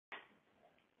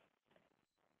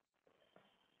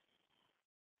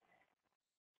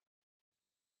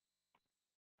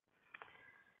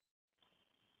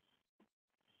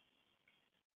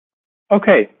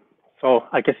Okay, so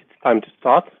I guess it's time to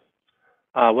start.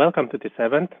 Welcome to this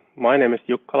event. My name is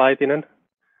Jukka Laitinen,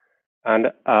 and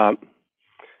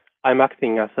I'm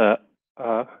acting as a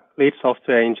lead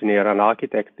software engineer and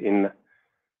architect in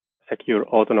Secure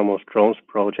Autonomous Drones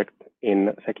project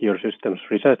in Secure Systems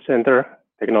Research Center,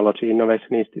 Technology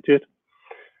Innovation Institute.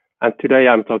 And today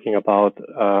I'm talking about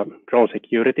drone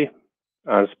security,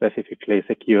 and specifically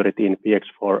security in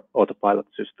PX4 Autopilot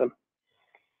system.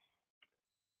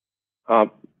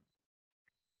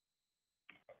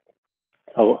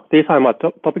 So these are my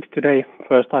topics today.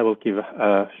 First, I will give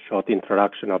a short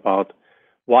introduction about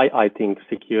why I think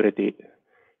security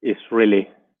is really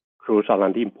crucial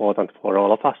and important for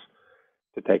all of us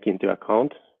to take into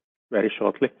account very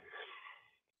shortly.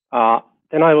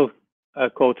 Then I will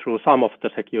go through some of the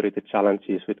security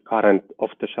challenges with current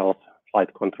off-the-shelf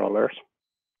flight controllers.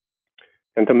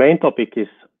 And the main topic is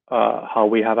how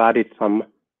we have added some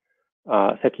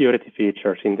security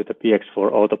features into the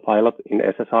PX4 Autopilot in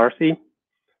SSRC,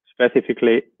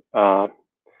 specifically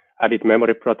added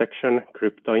memory protection,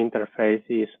 crypto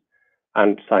interfaces,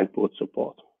 and signed boot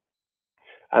support.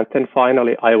 And then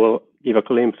finally, I will give a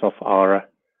glimpse of our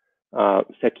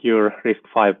secure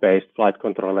RISC-V based flight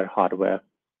controller hardware,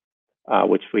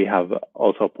 which we have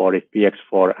also ported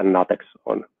PX4 and NATEX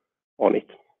on it.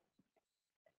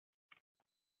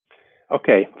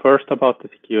 Okay, first about the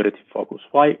security focus.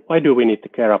 Why do we need to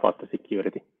care about the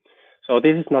security? So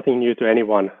this is nothing new to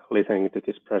anyone listening to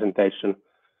this presentation.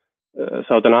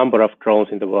 So the number of drones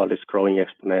in the world is growing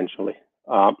exponentially.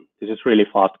 This is really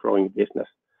fast growing business.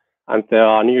 And there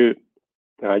are new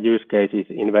use cases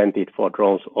invented for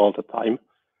drones all the time.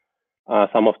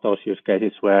 Some of those use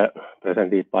cases were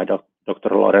presented by Dr.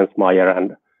 Lorenz Meyer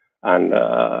and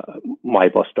my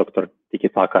boss, Dr. Tiki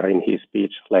Takar, in his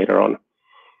speech later on.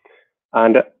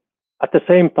 And at the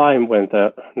same time, when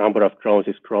the number of drones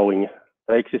is growing,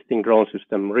 the existing drone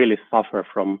system really suffer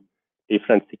from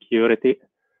different security,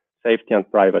 safety,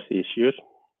 and privacy issues.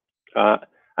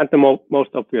 And the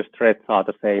most obvious threats are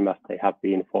the same as they have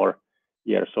been for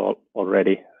years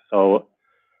already. So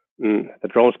the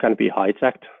drones can be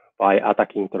hijacked by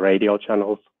attacking the radio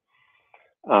channels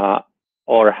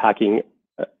or hacking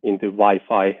into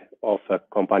Wi-Fi of a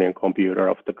companion computer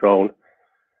of the drone,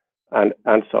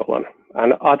 and so on.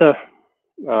 And other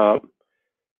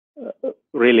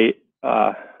really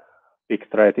big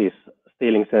threat is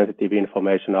stealing sensitive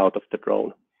information out of the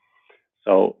drone.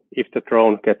 So if the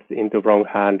drone gets into wrong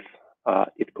hands,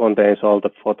 it contains all the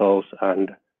photos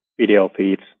and video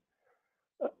feeds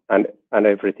and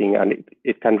everything, and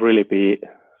it can really be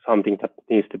something that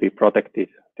needs to be protected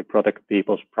to protect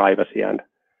people's privacy and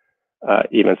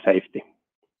even safety.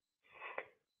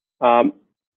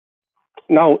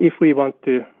 Now, if we want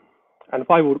to, and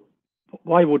why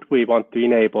would we want to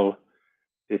enable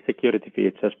the security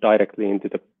features directly into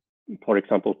the, for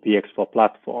example, PX4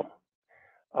 platform?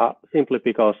 Simply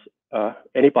because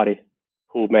anybody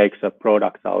who makes a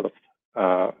product out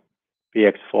of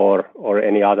PX4 or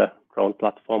any other drone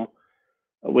platform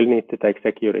will need to take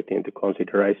security into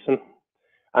consideration.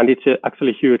 And it's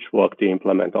actually huge work to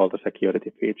implement all the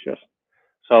security features.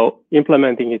 So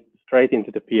implementing it straight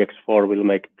into the PX4 will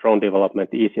make drone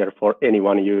development easier for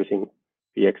anyone using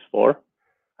PX4.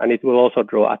 And it will also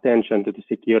draw attention to the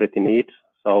security needs.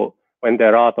 So when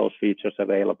there are those features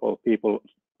available, people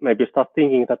maybe start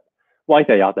thinking that why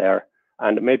they are there,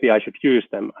 and maybe I should use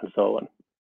them, and so on.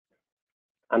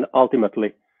 And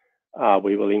ultimately,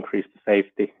 we will increase the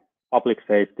safety, public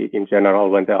safety in general,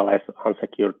 when there are less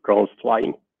unsecured drones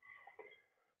flying.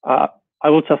 I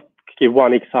will just give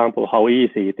one example how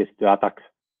easy it is to attack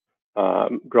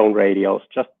drone radios.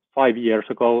 Just 5 years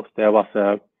ago, there was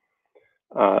a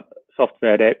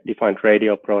software-defined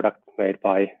radio product made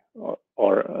by,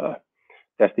 or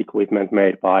test equipment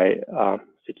made by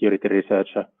security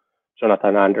researcher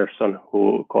Jonathan Anderson,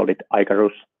 who called it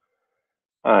Icarus.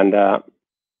 And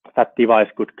that device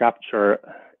could capture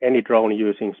any drone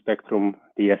using Spectrum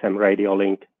DSM radio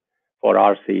link for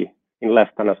RC in less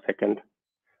than a second.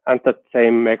 And that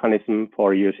same mechanism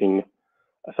for using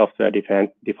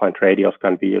software-defined radios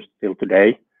can be used still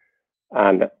today.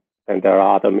 And then there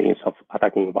are other means of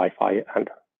attacking Wi-Fi and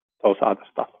those other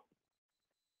stuff.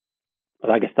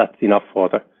 But I guess that's enough for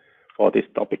this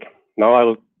topic. Now I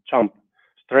will jump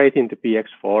straight into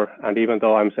PX4. And even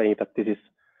though I'm saying that this is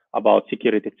about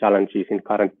security challenges in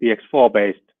current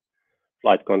PX4-based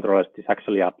flight controllers, this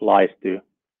actually applies to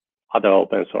other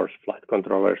open source flight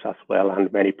controllers as well,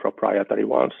 and many proprietary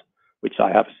ones, which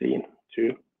I have seen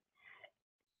too.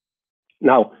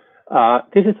 Now,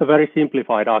 this is a very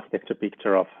simplified architecture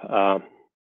picture of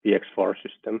PX4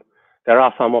 system. there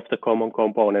are some of the common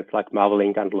components like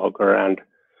mavlink and logger and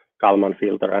Kalman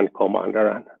filter and commander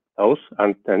and those,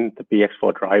 and then the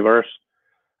PX4 drivers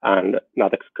and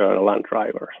Natex kernel and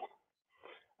drivers.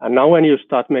 And now when you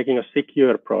start making a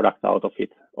secure product out of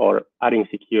it or adding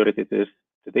security to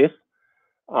this,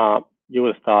 you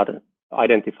will start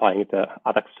identifying the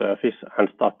attack surface and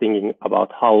start thinking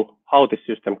about how the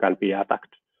system can be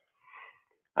attacked.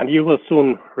 And you will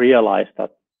soon realize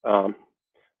that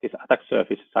this attack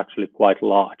surface is actually quite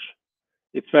large.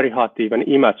 It's very hard to even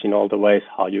imagine all the ways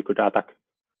how you could attack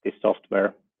this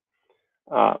software.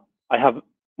 I have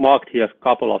marked here a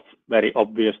couple of very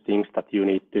obvious things that you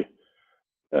need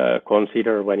to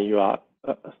consider when you are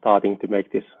starting to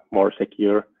make this more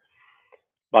secure.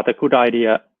 But a good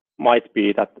idea might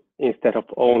be that instead of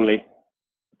only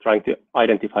trying to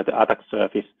identify the attack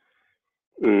surface,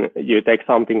 you take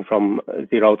something from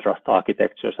zero trust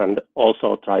architectures and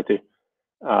also try to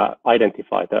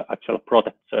identify the actual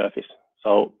protect surface.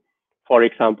 So, for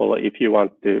example, if you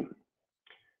want to,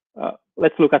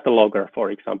 let's look at the logger,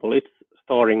 for example. It's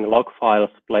storing log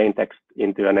files, plain text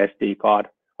into an SD card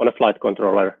on a flight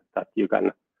controller that you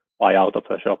can buy out of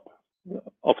a shop,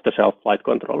 off-the-shelf flight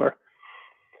controller.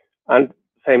 And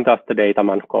same does the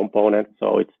dataman component.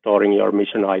 So it's storing your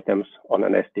mission items on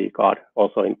an SD card,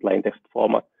 also in plain text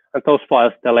format. And those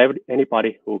files tell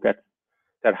anybody who gets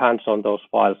their hands on those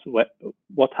files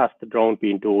what has the drone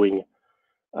been doing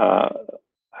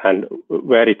and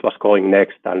where it was going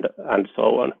next and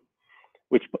so on,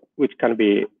 which can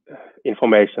be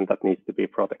information that needs to be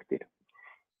protected.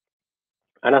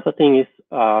 Another thing is,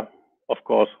 of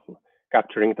course,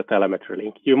 capturing the telemetry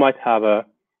link. You might have a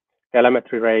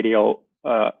telemetry radio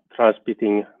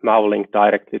transmitting mavlink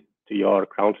directly to your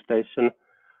ground station,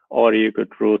 or you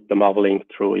could route the mavlink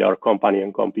through your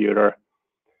companion computer.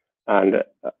 And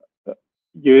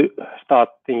you start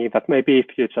thinking that maybe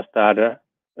if you just add a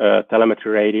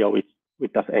telemetry radio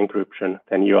which does encryption,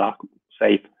 then you are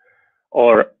safe.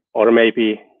 Or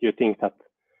maybe you think that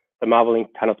the mavlink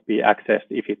cannot be accessed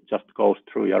if it just goes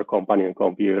through your companion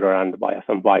computer and via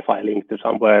some Wi-Fi link to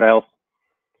somewhere else.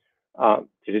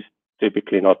 This is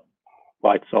typically not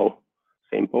quite so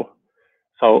simple.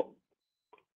 So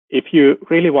if you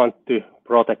really want to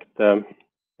protect,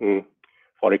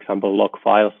 for example, log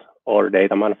files or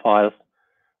dataman files,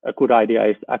 a good idea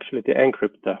is actually to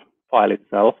encrypt the file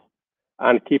itself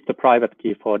and keep the private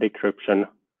key for decryption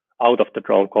out of the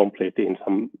drone completely in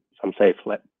some safe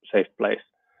place.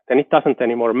 Then it doesn't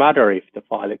anymore matter if the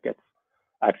file gets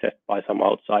accessed by some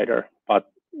outsider,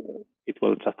 but it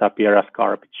will just appear as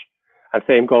garbage. And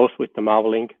same goes with the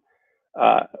mavlink.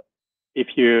 If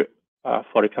you,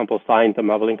 for example, sign the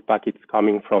mavlink packets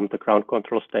coming from the ground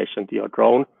control station to your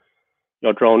drone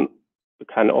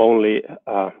can only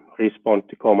respond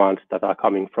to commands that are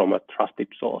coming from a trusted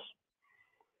source.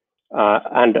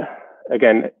 And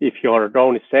again, if your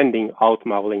drone is sending out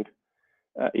mavlink,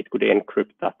 it could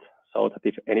encrypt that so that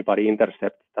if anybody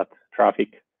intercepts that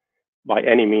traffic by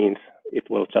any means, it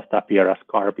will just appear as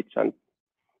garbage and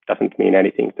doesn't mean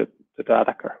anything to the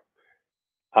attacker.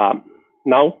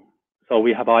 Now, so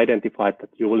we have identified that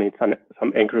you will need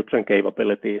some encryption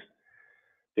capabilities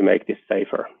to make this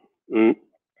safer.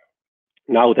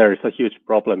 Now there is a huge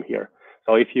problem here.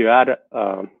 So if you add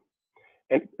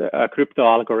crypto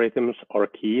algorithms or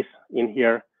keys in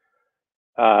here,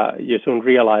 you soon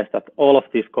realize that all of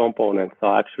these components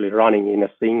are actually running in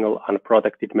a single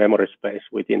unprotected memory space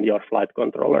within your flight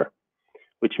controller,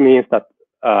 which means that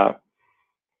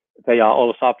they are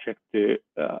all subject to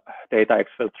data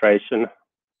exfiltration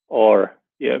or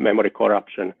memory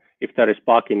corruption. If there is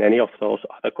bug in any of those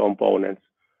other components,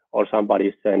 or somebody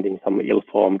is sending some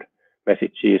ill-formed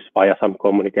messages via some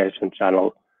communication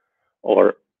channel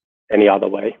or any other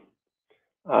way.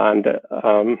 And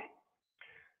the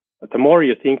more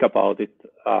you think about it,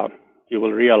 you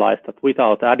will realize that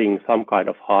without adding some kind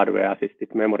of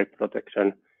hardware-assisted memory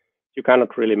protection, you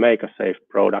cannot really make a safe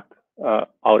product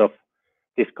out of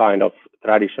this kind of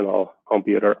traditional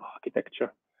computer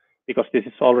architecture, because this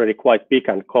is already quite big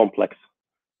and complex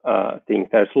thing.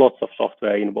 There's lots of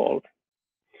software involved.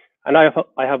 And I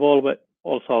have always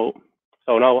also,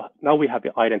 so now we have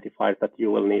identified that you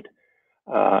will need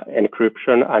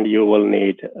encryption and you will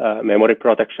need memory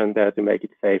protection there to make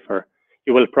it safer.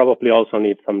 You will probably also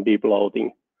need some deep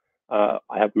loading. I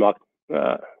have marked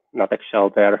Natex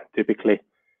shell there. Typically,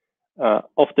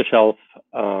 off-the-shelf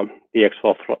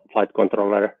PX4 flight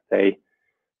controller, they,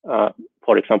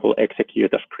 for example,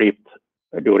 execute a script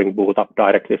during boot up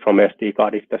directly from SD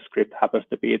card if the script happens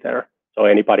to be there. So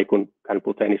anybody can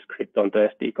put any script on the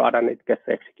SD card and it gets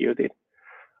executed.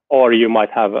 Or you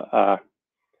might have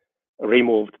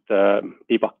removed the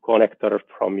debug connector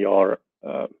from your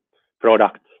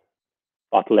product,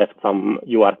 but left some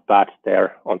UART pads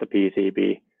there on the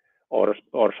PCB or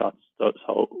such.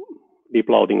 So deep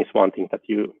loading is one thing that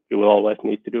you will always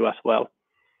need to do as well.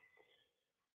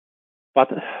 But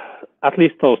at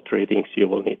least those three things you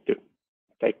will need to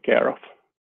take care of.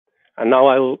 And now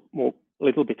I will move a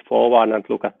little bit forward and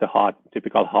look at the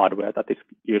typical hardware that is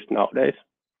used nowadays.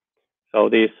 So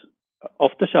these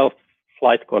off-the-shelf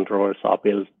flight controllers are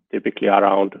built typically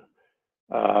around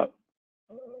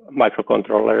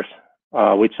microcontrollers,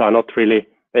 which are not really,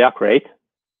 they are great,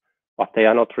 but they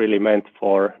are not really meant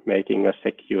for making a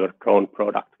secure drone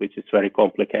product, which is very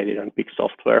complicated and big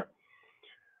software.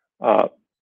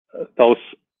 Those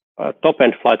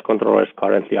top-end flight controllers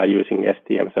currently are using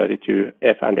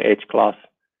STM32F and H class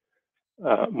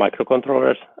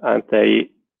microcontrollers, and they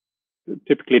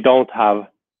typically don't have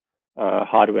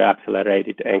hardware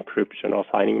accelerated encryption or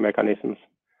signing mechanisms.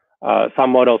 Some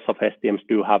models of STMs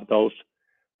do have those,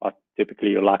 but typically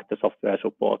you lack the software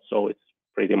support, so it's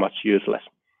pretty much useless.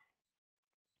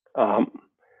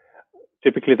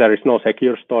 Typically there is no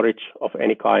secure storage of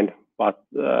any kind, but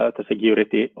the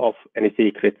security of any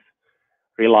secrets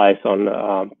relies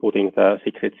on putting the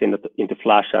secrets into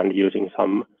flash and using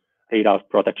some readout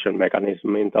protection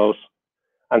mechanism in those.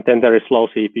 And then there is low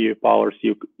CPU powers.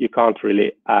 You can't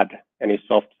really add any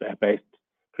software-based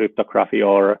cryptography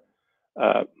or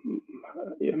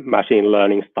machine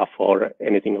learning stuff or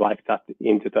anything like that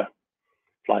into the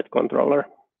flight controller.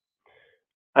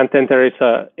 And then there is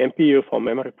a MPU for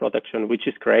memory protection, which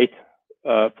is great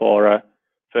for a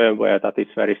firmware that is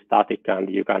very static, and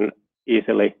you can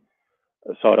easily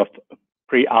sort of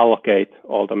pre-allocate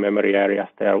all the memory areas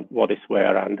there, what is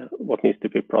where and what needs to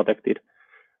be protected.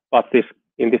 But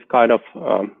in this kind of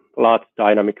large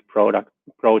dynamic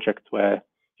project where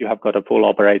you have got a full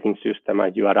operating system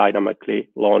and you are dynamically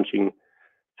launching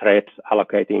threads,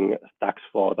 allocating stacks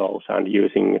for those, and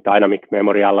using dynamic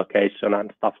memory allocation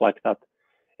and stuff like that,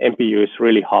 MPU is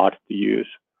really hard to use.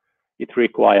 It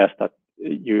requires that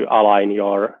you align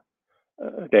your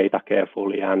data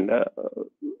carefully and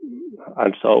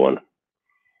so on.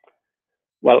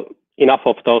 Well, enough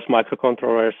of those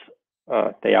microcontrollers.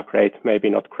 They are great,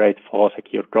 maybe not great for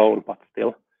secure drone, but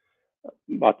still.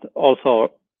 But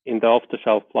also in the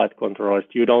off-the-shelf flight controllers,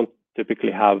 you don't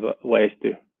typically have ways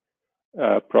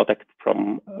to protect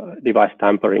from device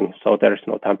tampering. So there is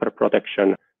no tamper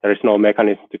protection. There is no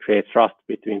mechanism to create trust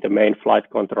between the main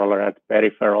flight controller and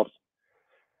peripherals.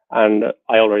 And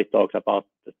I already talked about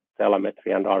the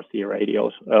telemetry and RC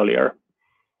radios earlier.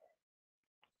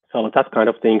 So that kind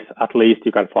of things, at least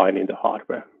you can find in the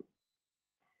hardware.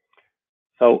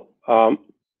 So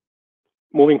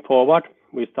moving forward,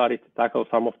 we started to tackle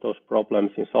some of those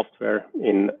problems in software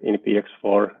in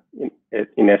PX4 in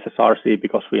SSRC,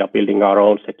 because we are building our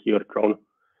own secure drone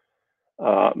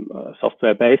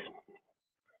software base.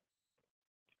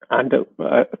 And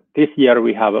this year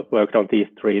we have worked on these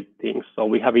three things. So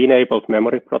we have enabled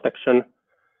memory protection,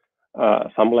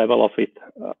 some level of it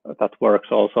that works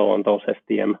also on those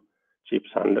STM chips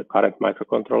and current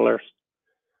microcontrollers.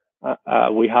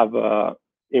 We have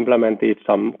implemented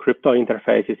some crypto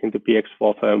interfaces into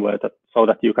PX4 firmware so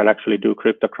that you can actually do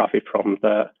cryptography from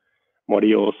the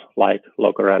modules like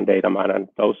Logger and Dataman and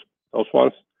those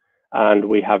ones. And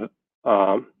we have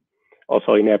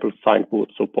also enabled signed boot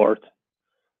support.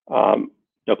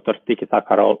 Dr. Tiki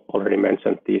Takaro already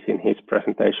mentioned these in his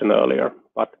presentation earlier,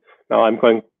 but now I'm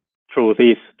going through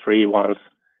these three ones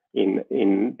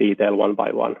in detail one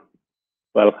by one.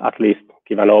 Well, at least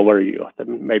give an overview of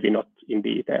them, maybe not in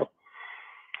detail.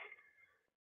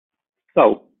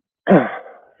 So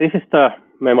this is the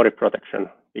memory protection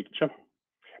picture.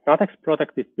 NATEX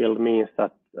protected build means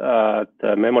that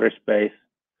the memory space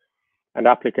and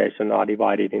application are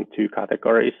divided in two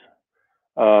categories.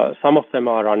 Some of them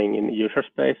are running in user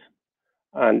space,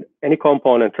 and any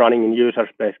component running in user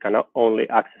space can only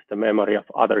access the memory of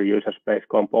other user space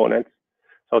components.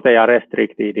 So they are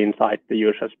restricted inside the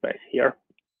user space here.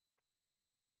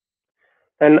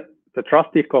 Then the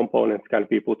trusted components can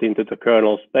be put into the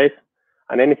kernel space,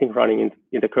 and anything running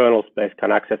in the kernel space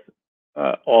can access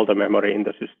all the memory in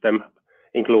the system,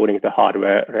 including the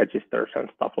hardware registers and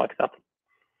stuff like that.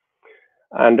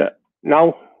 And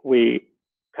now we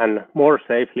can more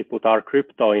safely put our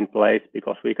crypto in place,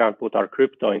 because we can put our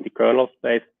crypto in the kernel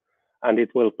space, and it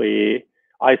will be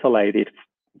isolated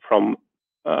from,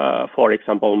 for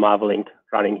example, Mavlink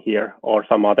running here or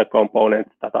some other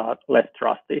components that are less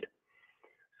trusted.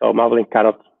 So Mavlink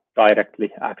cannot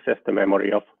directly access the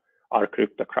memory of our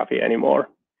cryptography anymore.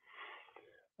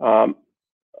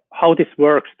 how this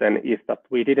works then is that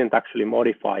we didn't actually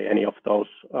modify any of those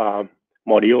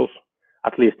modules,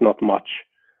 at least not much,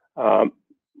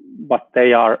 but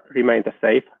they remain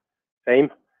the same.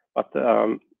 But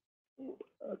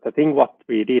the thing what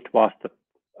we did was that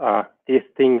these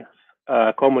things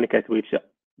communicate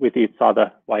with each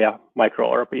other via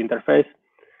micro-orb interface,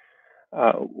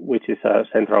 which is a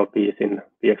central piece in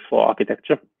PX4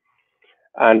 architecture.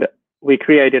 And we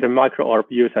created a micro-orb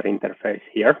user interface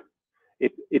here.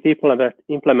 It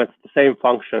implements the same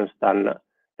functions than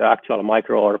the actual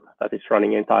micro-orb that is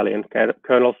running entirely in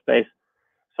kernel space.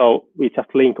 So we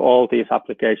just link all these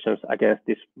applications against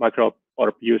this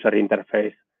micro-orb user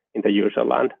interface in the user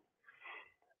land.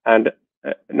 And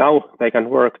now they can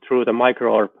work through the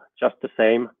micro-orb just the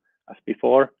same as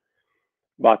before,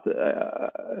 but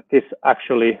this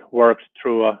actually works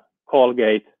through a call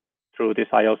gate through this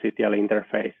IOCTL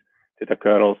interface to the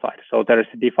kernel side. So there is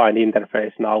a defined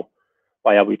interface now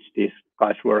via which these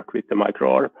guys work with the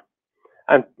micro-orb.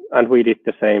 And we did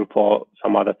the same for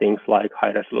some other things like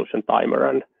high resolution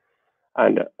timer,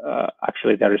 and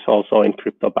actually there is also in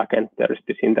crypto backend, there is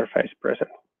this interface present.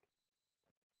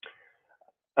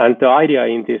 And the idea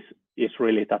in this is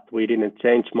really that we didn't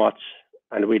change much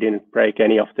and we didn't break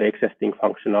any of the existing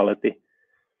functionality.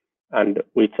 And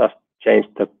we just changed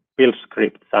the build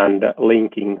scripts and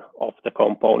linking of the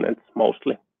components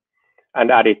mostly, and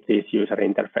added these user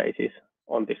interfaces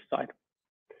on this side.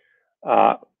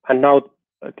 And now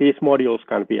these modules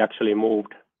can be actually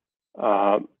moved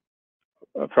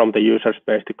from the user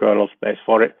space to kernel space.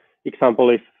 For example,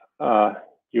 if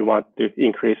you want to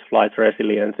increase flight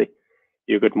resiliency,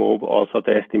 you could move also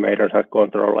the estimators and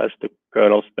controllers to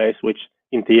kernel space, which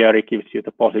in theory gives you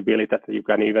the possibility that you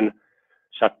can even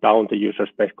shut down the user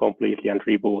space completely and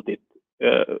reboot it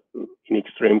in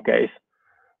extreme case.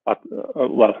 But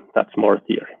well, that's more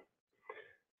theory.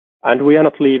 And we are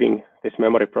not leaving this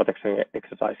memory protection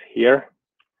exercise here,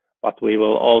 but we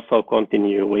will also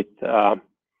continue with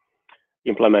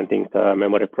implementing the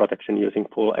memory protection using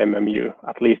full MMU,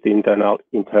 at least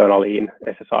internally in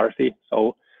SSRC.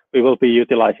 So we will be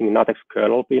utilizing NATEX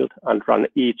kernel build and run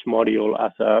each module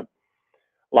as a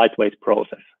lightweight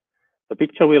process. The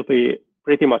picture will be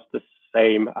pretty much the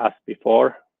same as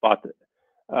before, but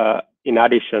in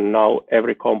addition, now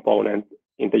every component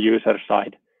in the user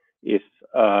side is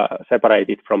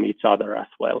separated from each other as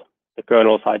well. The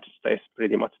kernel side stays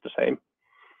pretty much the same.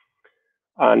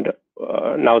 And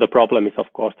now the problem is,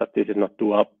 of course, that this is not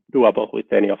doable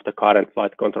with any of the current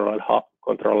flight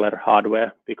controller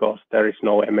hardware because there is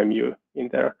no MMU in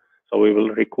there. So we will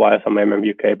require some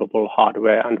MMU capable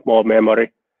hardware and more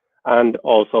memory, and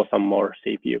also some more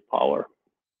CPU power.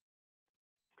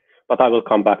 But I will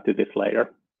come back to this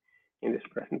later in this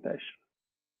presentation.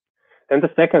 Then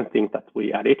the second thing that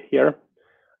we added here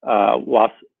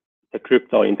was the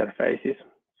crypto interfaces.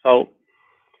 So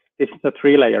this is a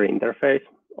 3-layer interface.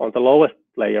 On the lowest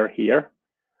layer here,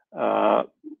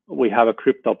 we have a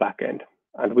crypto backend,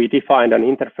 and we defined an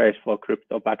interface for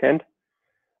crypto backend.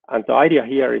 And the idea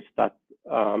here is that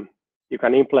you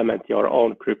can implement your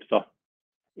own crypto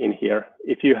in here.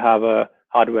 If you have a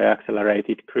hardware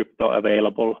accelerated crypto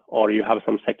available, or you have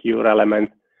some secure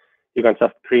element, you can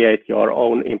just create your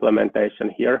own implementation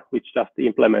here, which just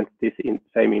implements this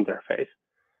same interface.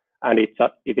 And it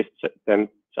is then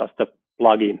just a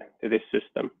plugin to this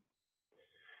system.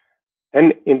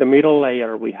 And in the middle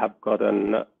layer, we have got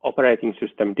an operating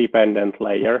system dependent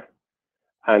layer.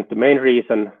 And the main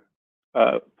reason,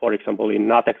 for example, in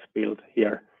NATEX build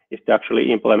here, is to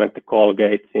actually implement the call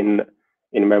gates in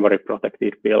memory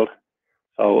protected build.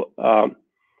 So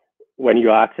when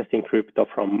you are accessing crypto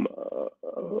from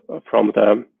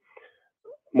the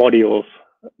modules,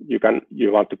 you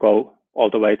want to go all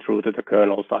the way through to the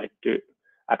kernel side to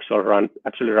actually run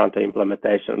the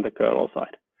implementation on the kernel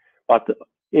side. But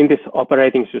in this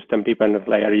operating system dependent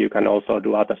layer, you can also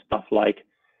do other stuff like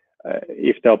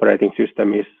if the operating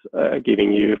system is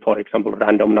giving you, for example,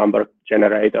 random number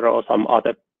generator or some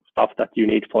other stuff that you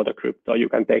need for the crypto, you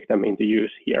can take them into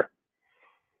use here.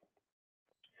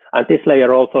 And this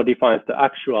layer also defines the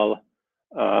actual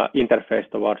interface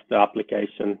towards the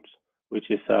applications,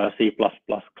 which is a C++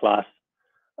 class,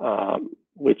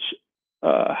 which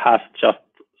has just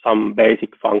some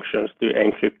basic functions to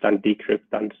encrypt and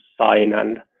decrypt and sign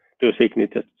and do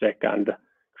signature check and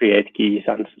create keys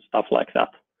and stuff like that.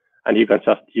 And you can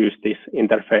just use this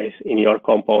interface in your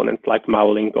component like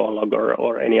Mavlink or Logger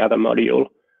or any other module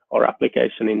or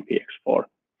application in PX4.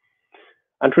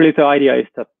 And really the idea is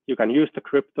that you can use the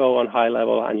crypto on high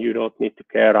level and you don't need to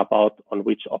care about on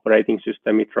which operating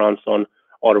system it runs on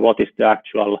or what is the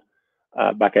actual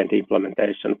backend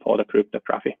implementation for the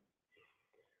cryptography.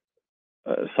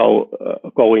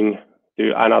 going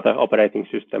to another operating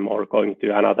system or going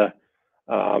to another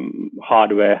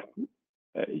hardware,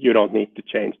 you don't need to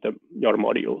change your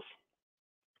modules.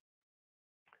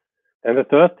 And the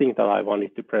third thing that I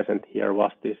wanted to present here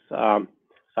was this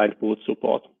signed boot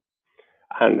support.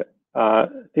 And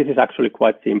this is actually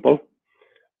quite simple.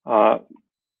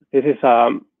 This is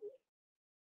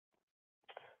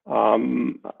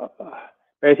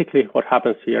basically what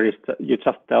happens here is that you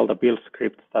just tell the build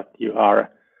script that you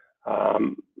are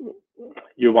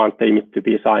you want the image to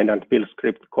be signed, and build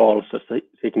script calls a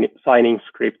signing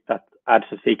script that adds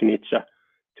a signature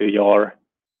to your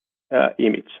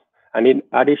image. And in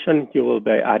addition, you will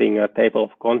be adding a table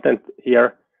of content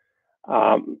here,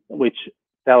 which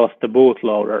tells the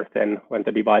bootloader then when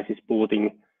the device is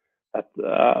booting that,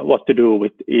 what to do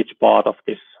with each part of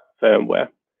this firmware.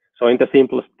 So in the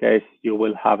simplest case, you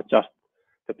will have just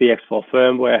the PX4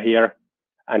 firmware here,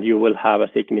 and you will have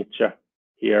a signature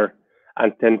here,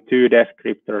 and then two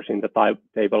descriptors in the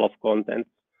table of contents.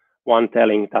 One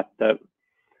telling that the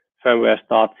firmware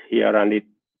starts here and it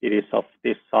is of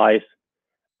this size,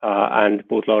 and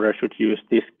bootloader should use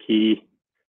this key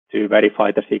to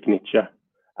verify the signature,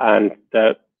 and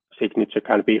the signature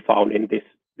can be found in this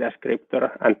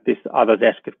descriptor, and this other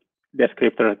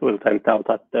descriptor will then tell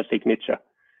that the signature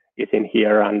is in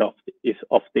here and is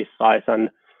of this size, and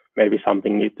maybe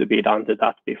something needs to be done to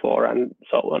that before, and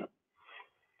so on.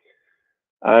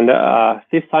 And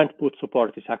this signed boot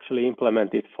support is actually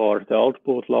implemented for the old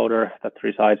bootloader that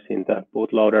resides in the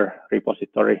bootloader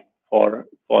repository for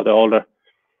the older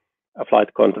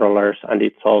flight controllers, and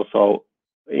it's also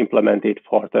implemented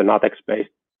for the NATEX-based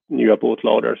newer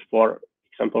bootloaders, for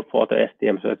example, for the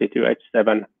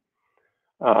STM32H7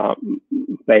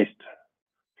 based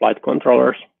flight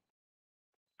controllers.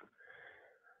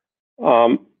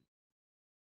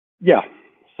 Yeah,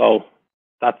 so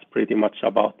that's pretty much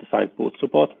about the signed boot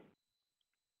support.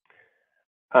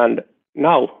 And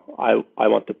now I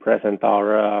want to present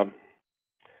our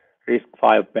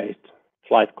RISC-V based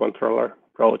flight controller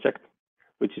project,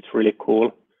 which is really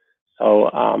cool. So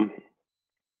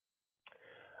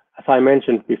as I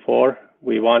mentioned before,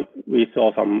 we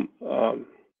saw some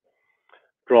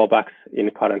drawbacks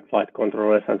in current flight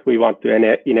controllers, and we want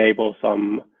to enable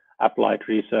some applied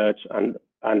research and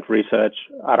research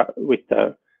with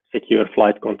the secure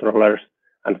flight controllers,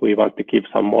 and we want to give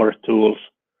some more tools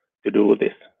to do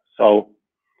this. So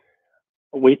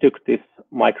we took this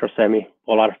micro-semi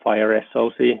polar fire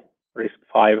SoC,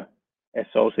 RISC-V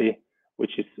SoC,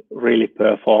 which is really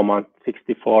performant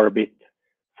 64-bit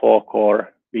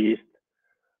 4-core beast,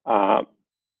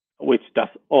 which does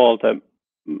all the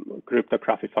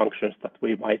cryptography functions that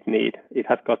we might need. It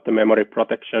has got the memory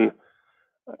protection.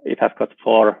 It has got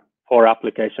four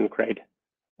application-grade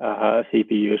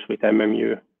CPUs with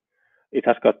MMU. It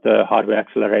has got the hardware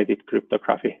accelerated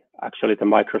cryptography. Actually, the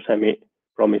micro-semi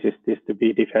promises this to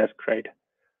be defense-grade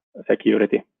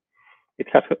security. It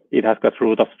has got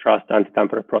root of trust,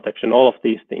 anti-tamper protection, all of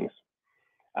these things.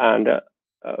 And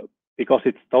because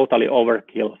it's totally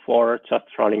overkill for just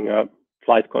running a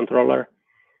flight controller,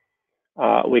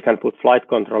 we can put flight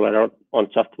controller on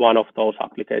just one of those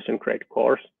application-grade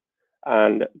cores,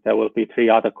 and there will be 3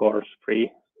 other cores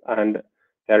free. And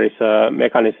there is a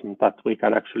mechanism that we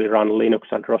can actually run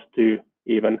Linux and ROS2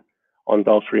 even on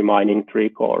those remaining 3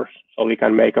 cores. So we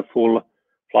can make a full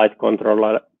flight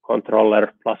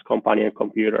controller plus companion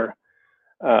computer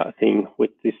thing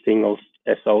with this single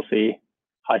SoC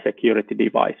high security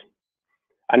device.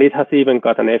 And it has even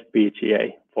got an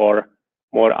FPGA for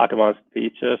more advanced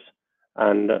features.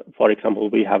 And for example,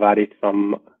 we have added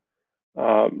some,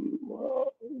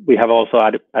 we have also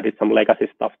added some legacy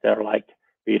stuff there, like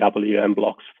PWM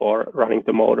blocks for running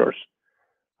the motors.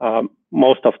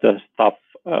 Most of the stuff,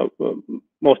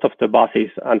 most of the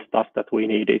buses and stuff that we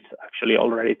need is actually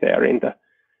already there in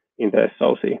the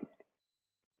SoC.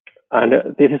 And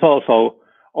this is also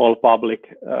all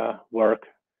public work,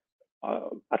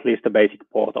 at least the basic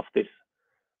port of this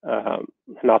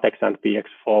NATEX and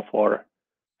PX4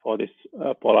 for this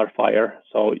Polar Fire.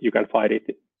 So you can find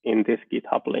it in this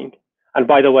GitHub link. And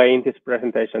by the way, in this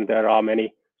presentation, there are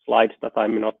many slides that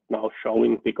I'm not now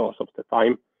showing because of the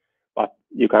time, but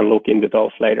you can look into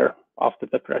those later after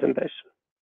the presentation.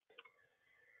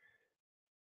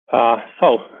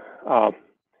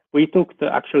 We took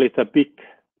actually the big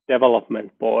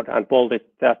development board and bolted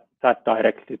that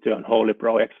directly to an Holy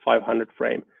Pro X500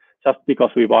 frame, just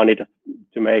because we wanted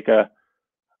to make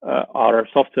our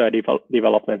software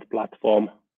development platform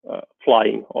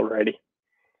flying already.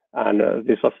 And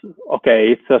this was, okay,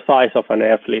 it's the size of an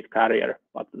air fleet carrier,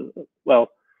 but well,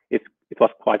 it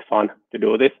was quite fun to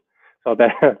do this. So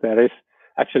there is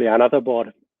actually another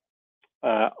board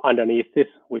underneath this,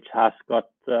 which has got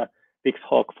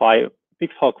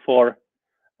PX4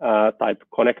 type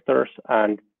connectors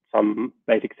and some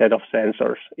basic set of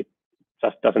sensors. It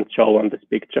just doesn't show on this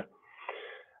picture.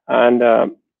 And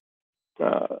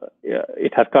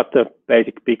it has got the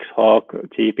basic PXHawk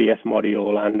GPS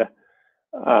module and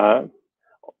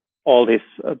all this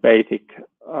basic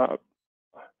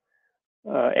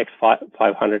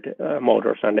X500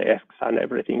 motors and ESCs and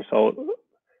everything. So,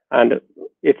 and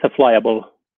it's a flyable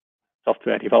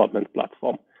software development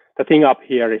platform. The thing up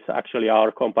here is actually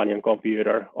our companion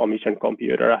computer, or mission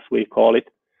computer, as we call it,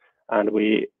 and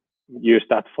we use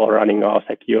that for running our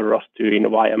secure ROS2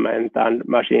 environment and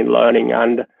machine learning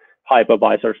and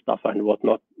hypervisor stuff and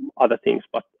whatnot, other things.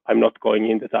 But I'm not going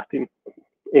into that in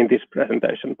this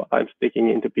presentation, but I'm sticking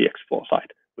into PX4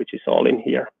 side, which is all in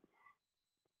here.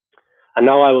 And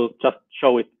now I will just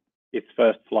show it its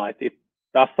first flight. It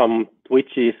does some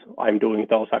twitches. I'm doing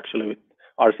those actually with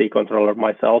RC controller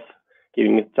myself,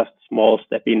 giving it just small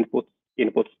step inputs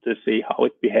to see how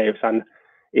it behaves. And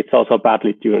it's also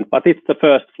badly tuned, but it's the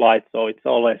first flight, so it's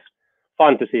always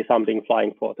fun to see something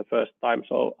flying for the first time.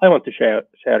 So I want to share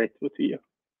it with you.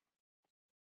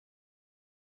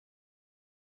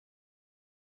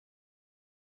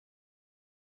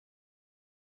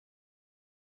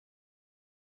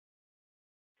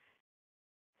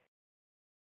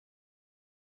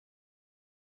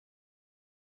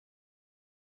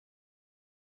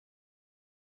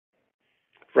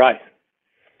 Right.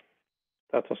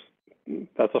 That was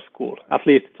cool. At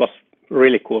least it was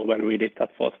really cool when we did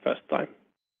that for the first time.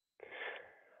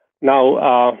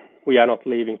 Now we are not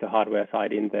leaving the hardware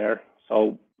side in there,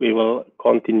 so we will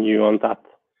continue on that,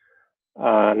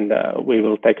 and we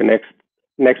will take a next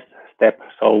step.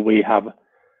 So we have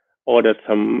ordered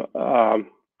some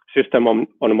system on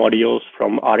modules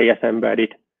from RES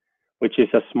Embedded, which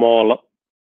is a small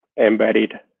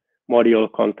embedded module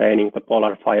containing the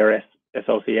PolarFire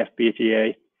SoC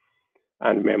FPGA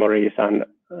and memories and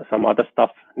some other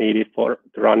stuff needed to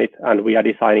run it. And we are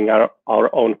designing our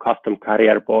own custom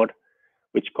carrier board,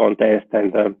 which contains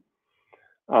then the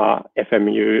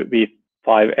FMU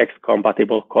V5X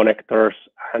compatible connectors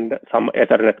and some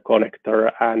Ethernet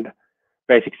connector and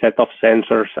basic set of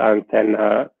sensors, and then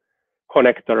a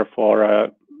connector for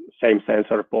same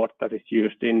sensor port that is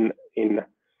used in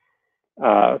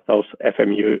those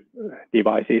FMU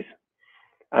devices.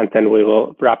 And then we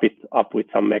will wrap it up with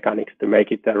some mechanics to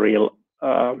make it a real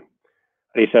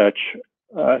research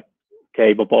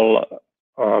capable,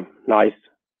 nice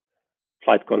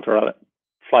flight controller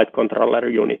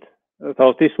unit.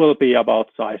 So this will be about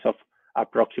size of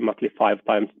approximately 5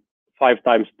 times 10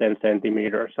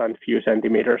 centimeters and few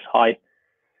centimeters high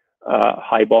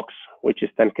box, which is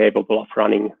then capable of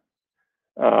running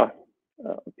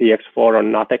PX4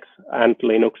 on NATEX and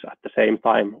Linux at the same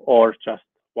time, or just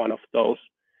one of those,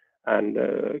 and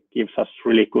gives us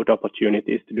really good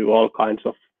opportunities to do all kinds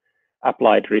of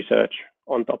applied research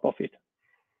on top of it.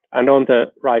 And on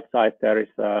the right side, there is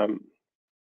a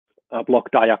block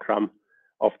diagram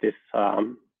of this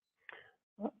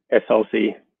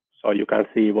SoC, so you can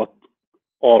see what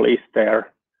all is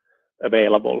there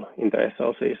available in the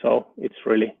SoC. So it's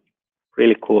really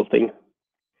cool thing.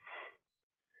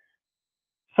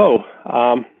 So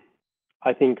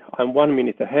I think I'm 1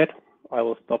 minute ahead. I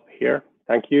will stop here.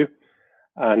 Thank you.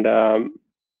 And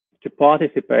to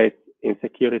participate in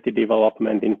security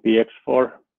development in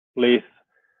PX4, please,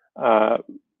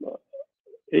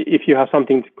 if you have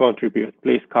something to contribute,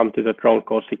 please come to the Drone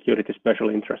Code Security Special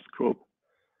Interest Group.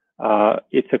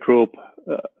 It's a group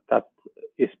that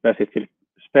is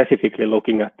specifically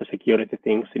looking at the security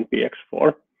things in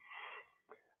PX4.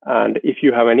 And if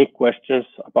you have any questions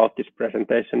about this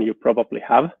presentation, you probably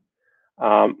have.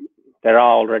 There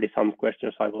are already some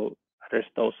questions. I will address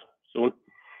those soon.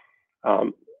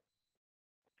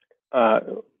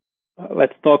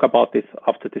 Let's talk about this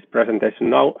after this presentation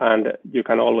now, and you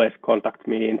can always contact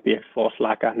me in PX4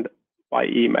 Slack and by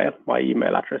email. My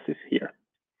email address is here.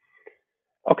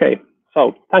 Okay,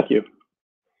 so thank you.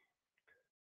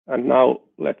 And now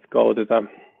let's go to the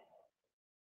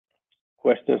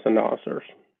questions and answers.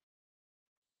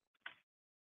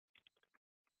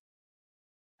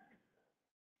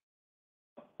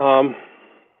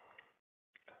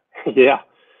 Yeah,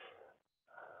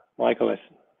 Michael's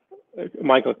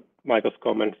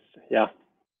comments. Yeah,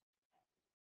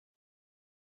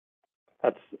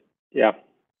 yeah.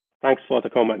 Thanks for the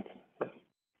comment.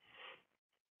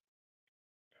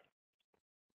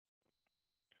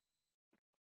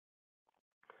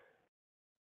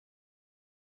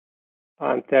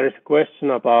 And there is a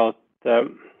question about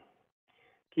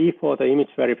key for the image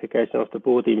verification of the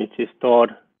boot image is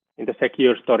stored in the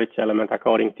secure storage element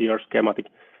according to your schematic.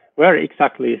 Where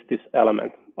exactly is this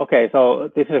element? Okay, so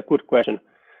this is a good question.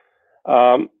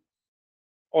 On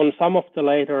some of the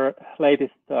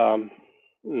latest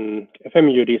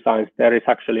FMU designs, there is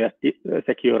actually a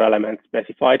secure element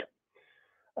specified.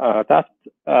 That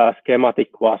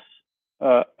schematic was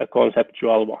a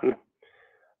conceptual one.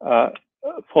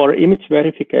 For image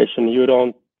verification, you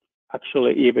don't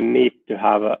actually even need to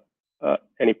have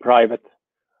any private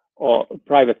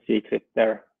secret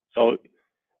there. So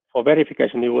for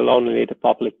verification, you will only need a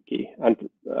public key. And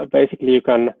basically, you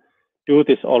can do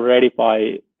this already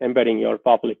by embedding your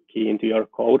public key into your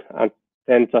code and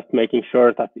then just making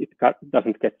sure that it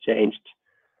doesn't get changed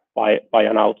by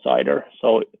an outsider.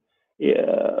 So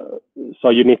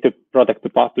you need to protect the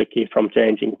public key from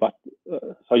changing, but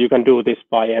so you can do this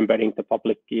by embedding the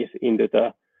public keys into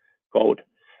the code.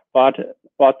 But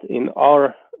in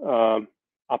our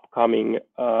upcoming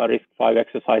RISC-V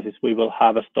exercises, we will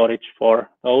have a storage for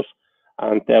those,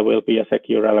 and there will be a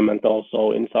secure element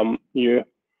also in some new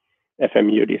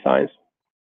FMU designs.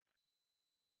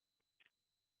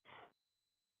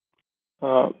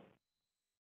 Does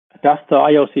the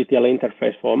IOCTL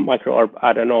interface for microorb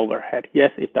add an overhead?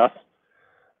 Yes, it does.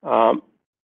 Well,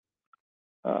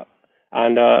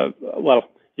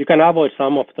 you can avoid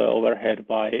some of the overhead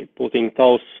by putting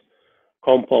those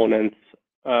components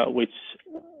which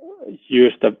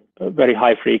use the very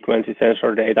high frequency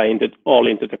sensor data into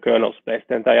the kernel space.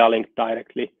 Then they are linked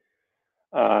directly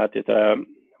to the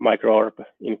microorb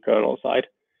in kernel side.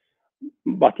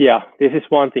 But yeah, this is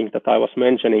one thing that I was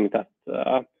mentioning, that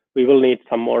we will need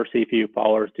some more CPU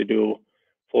power to do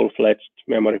full-fledged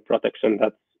memory protection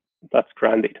that's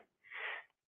granted.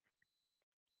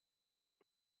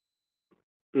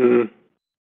 And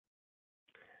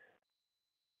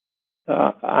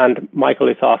Michael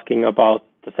is asking about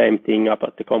the same thing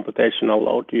about the computational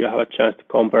load. Do you have a chance to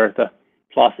compare the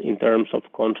plus in terms of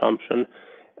consumption?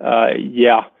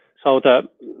 Yeah, so the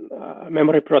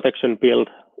memory protection build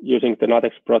using the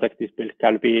NATEX protective build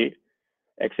can be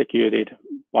executed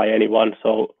by anyone.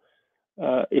 So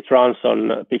it runs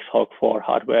on PX4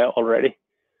 hardware already.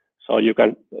 So you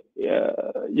can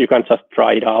just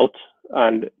try it out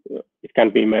and it can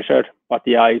be measured. But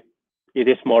yeah, it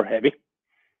is more heavy.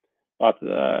 But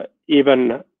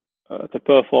even the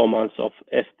performance of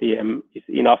STM is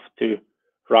enough to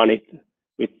run it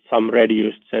with some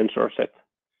reduced sensor set.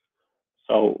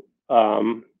 So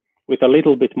with a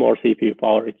little bit more CPU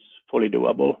power, it's fully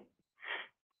doable.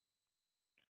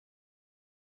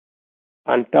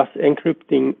 And does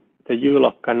encrypting the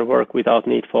ULOC can work without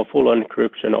need for full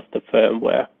encryption of the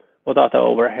firmware? What are the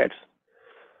overheads?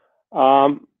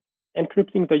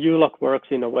 Encrypting the ULOC works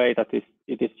in a way that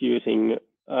it is using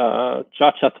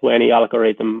Jukka-20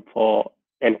 algorithm for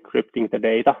encrypting the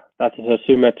data. That is a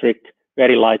symmetric,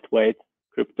 very lightweight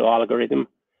crypto algorithm.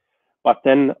 But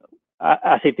then,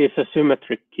 as it is a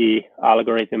symmetric key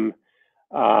algorithm,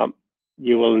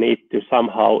 you will need to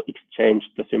somehow exchange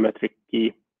the symmetric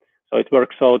key. So it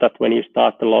works so that when you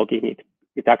start the logging,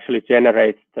 it actually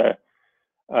generates the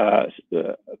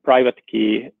private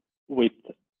key with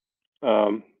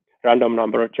random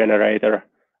number generator,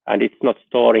 and it's not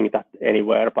storing that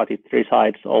anywhere, but it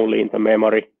resides only in the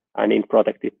memory, and in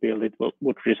protected build, it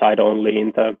would reside only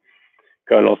in the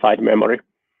kernel side memory.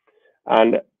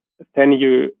 And then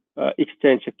you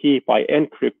exchange a key by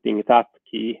encrypting that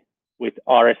key with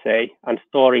RSA and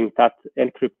storing that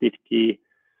encrypted key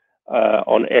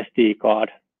on SD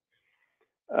card,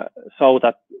 so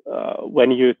that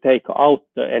when you take out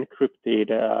the encrypted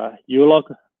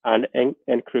ULOG and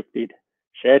encrypted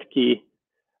shared key,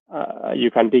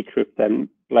 you can decrypt them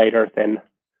later then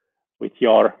with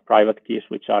your private keys,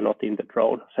 which are not in the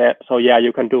drone. So yeah,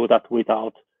 you can do that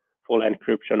without full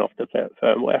encryption of the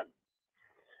firmware.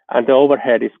 And the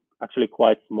overhead is actually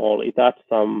quite small. It adds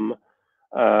some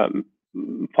 5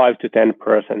 to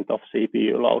 10% of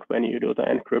CPU load when you do the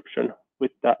encryption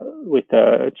with the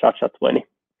Jukka-20,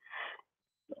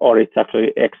 or it's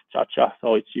actually X-Jukka,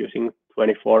 so it's using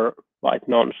 24-byte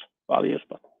nonce values.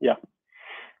 But yeah.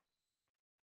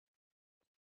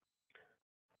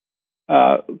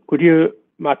 Could you,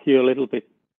 Matthew, a little bit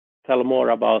tell more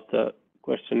about the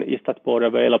question? Is that board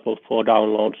available for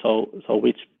download? So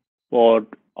which board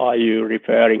are you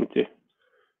referring to?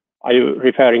 Are you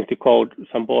referring to code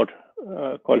some board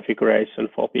configuration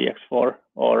for PX4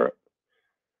 or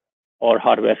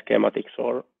hardware schematics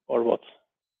or what?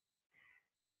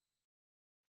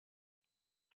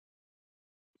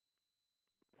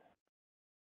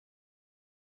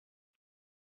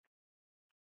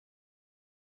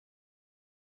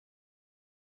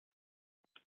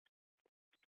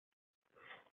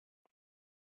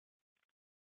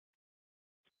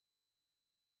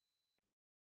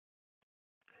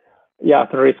 Yeah,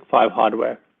 the RISC-V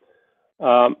hardware.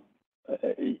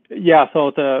 Yeah,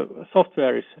 so the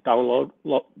software is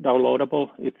downloadable.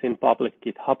 It's in public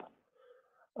GitHub.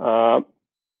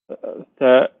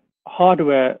 The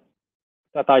hardware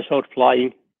that I showed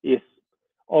flying is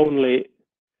only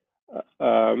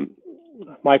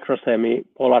microsemi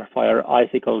PolarFire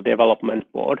Icicle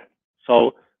development board.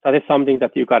 So that is something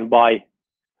that you can buy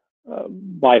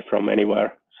from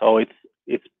anywhere. So it's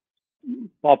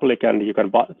public, and you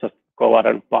can just go out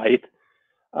and buy it.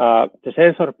 The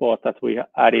sensor board that we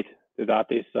added to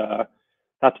that is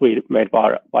that we made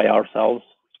by ourselves.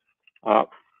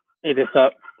 It is a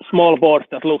small board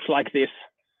that looks like this,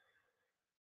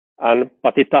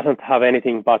 but it doesn't have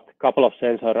anything but a couple of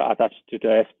sensors attached to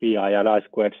the SPI and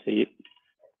I2C,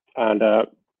 and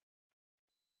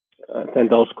then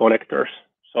those connectors.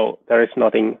 So there is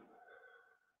nothing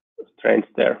strange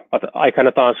there. But I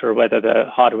cannot answer whether the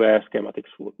hardware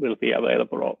schematics will be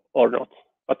available or not.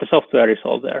 But the software is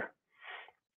all there.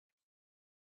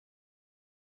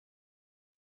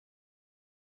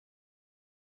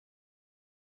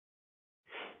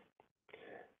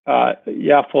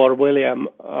 Yeah, for William,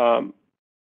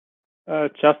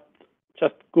 just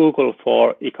Google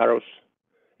for Icarus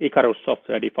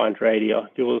software-defined radio.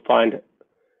 You will find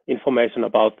information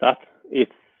about that.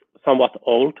 It's somewhat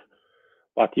old,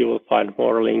 but you will find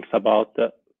more links about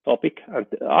the topic. And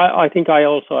I think I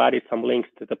also added some links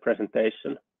to the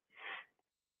presentation.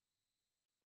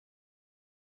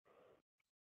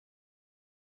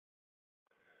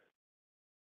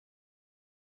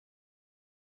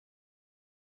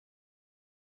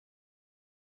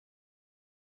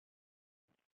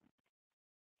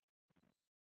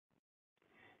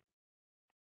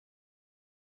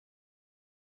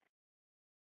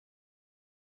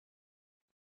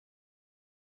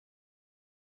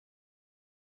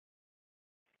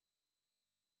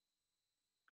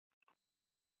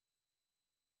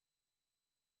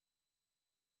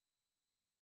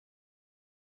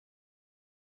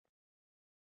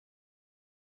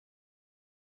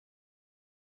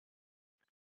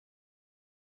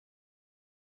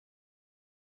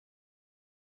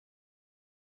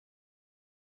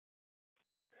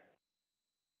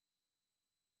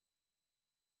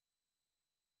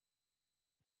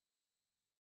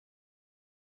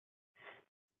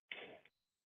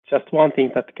 Just one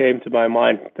thing that came to my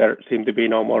mind, there seem to be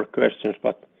no more questions,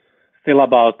 but still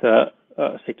about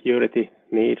security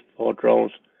need for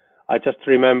drones. I just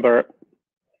remember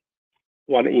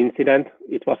one incident.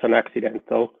 It was an accident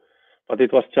though, but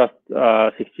it was just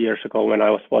 6 years ago when I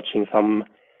was watching some,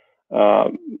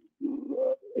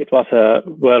 it was a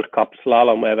World Cup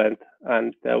slalom event,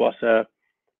 and there was a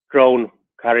drone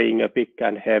carrying a big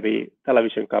and heavy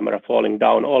television camera falling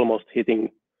down, almost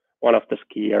hitting one of the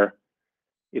skier.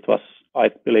 It was, I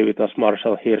believe it was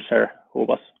Marshall Hirscher who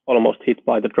was almost hit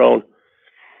by the drone.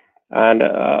 And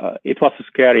it was a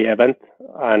scary event.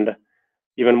 And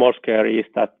even more scary is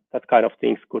that that kind of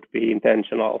things could be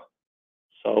intentional.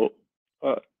 So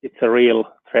it's a real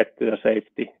threat to the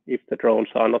safety if the drones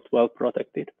are not well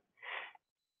protected.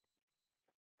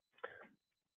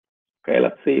 Okay,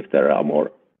 let's see if there are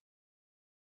more.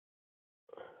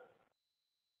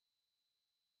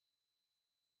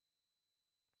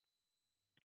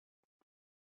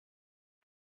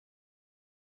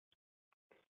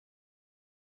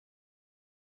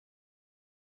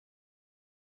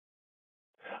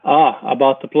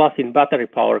 About the plus in battery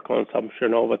power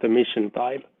consumption over the mission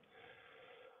time.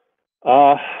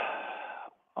 I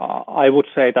would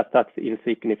say that that's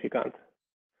insignificant.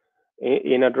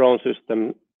 In a drone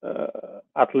system,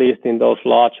 at least in those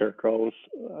larger drones,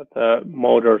 the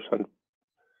motors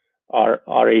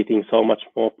are eating so much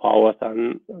more power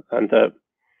than the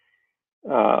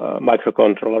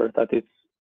microcontroller that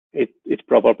it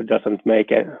probably doesn't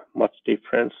make much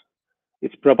difference.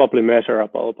 It's probably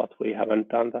measurable, but we haven't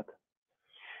done that.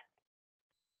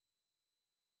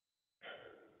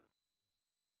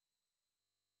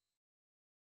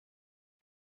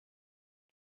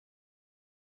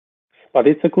 But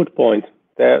it's a good point.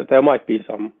 There might be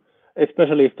some,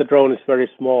 especially if the drone is very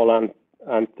small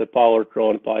and the power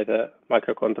drawn by the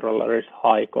microcontroller is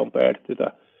high compared to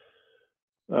the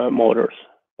motors.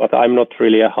 But I'm not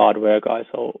really a hardware guy,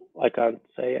 so I can't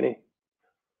say any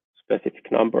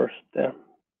specific numbers there.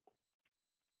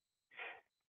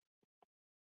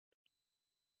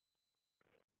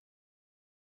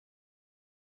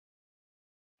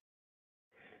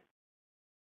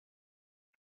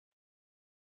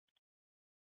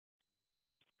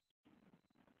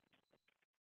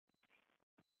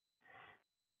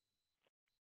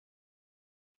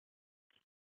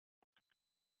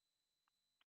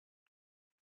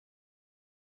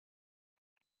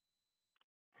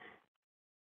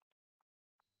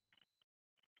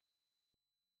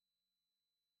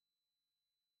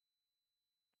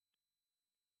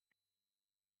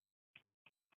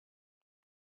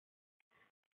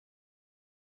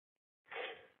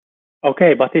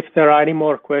 Okay, but if there are any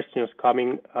more questions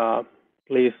coming,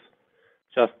 please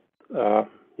just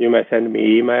you may send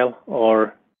me email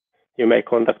or you may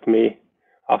contact me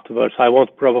afterwards. I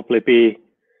won't probably be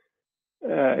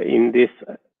in this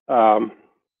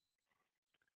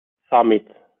summit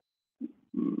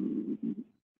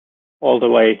all the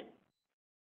way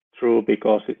through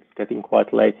because it's getting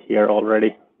quite late here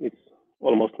already. It's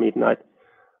almost midnight.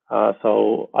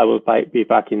 So I will be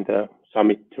back in the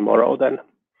summit tomorrow then.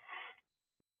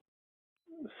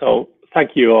 So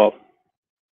thank you all.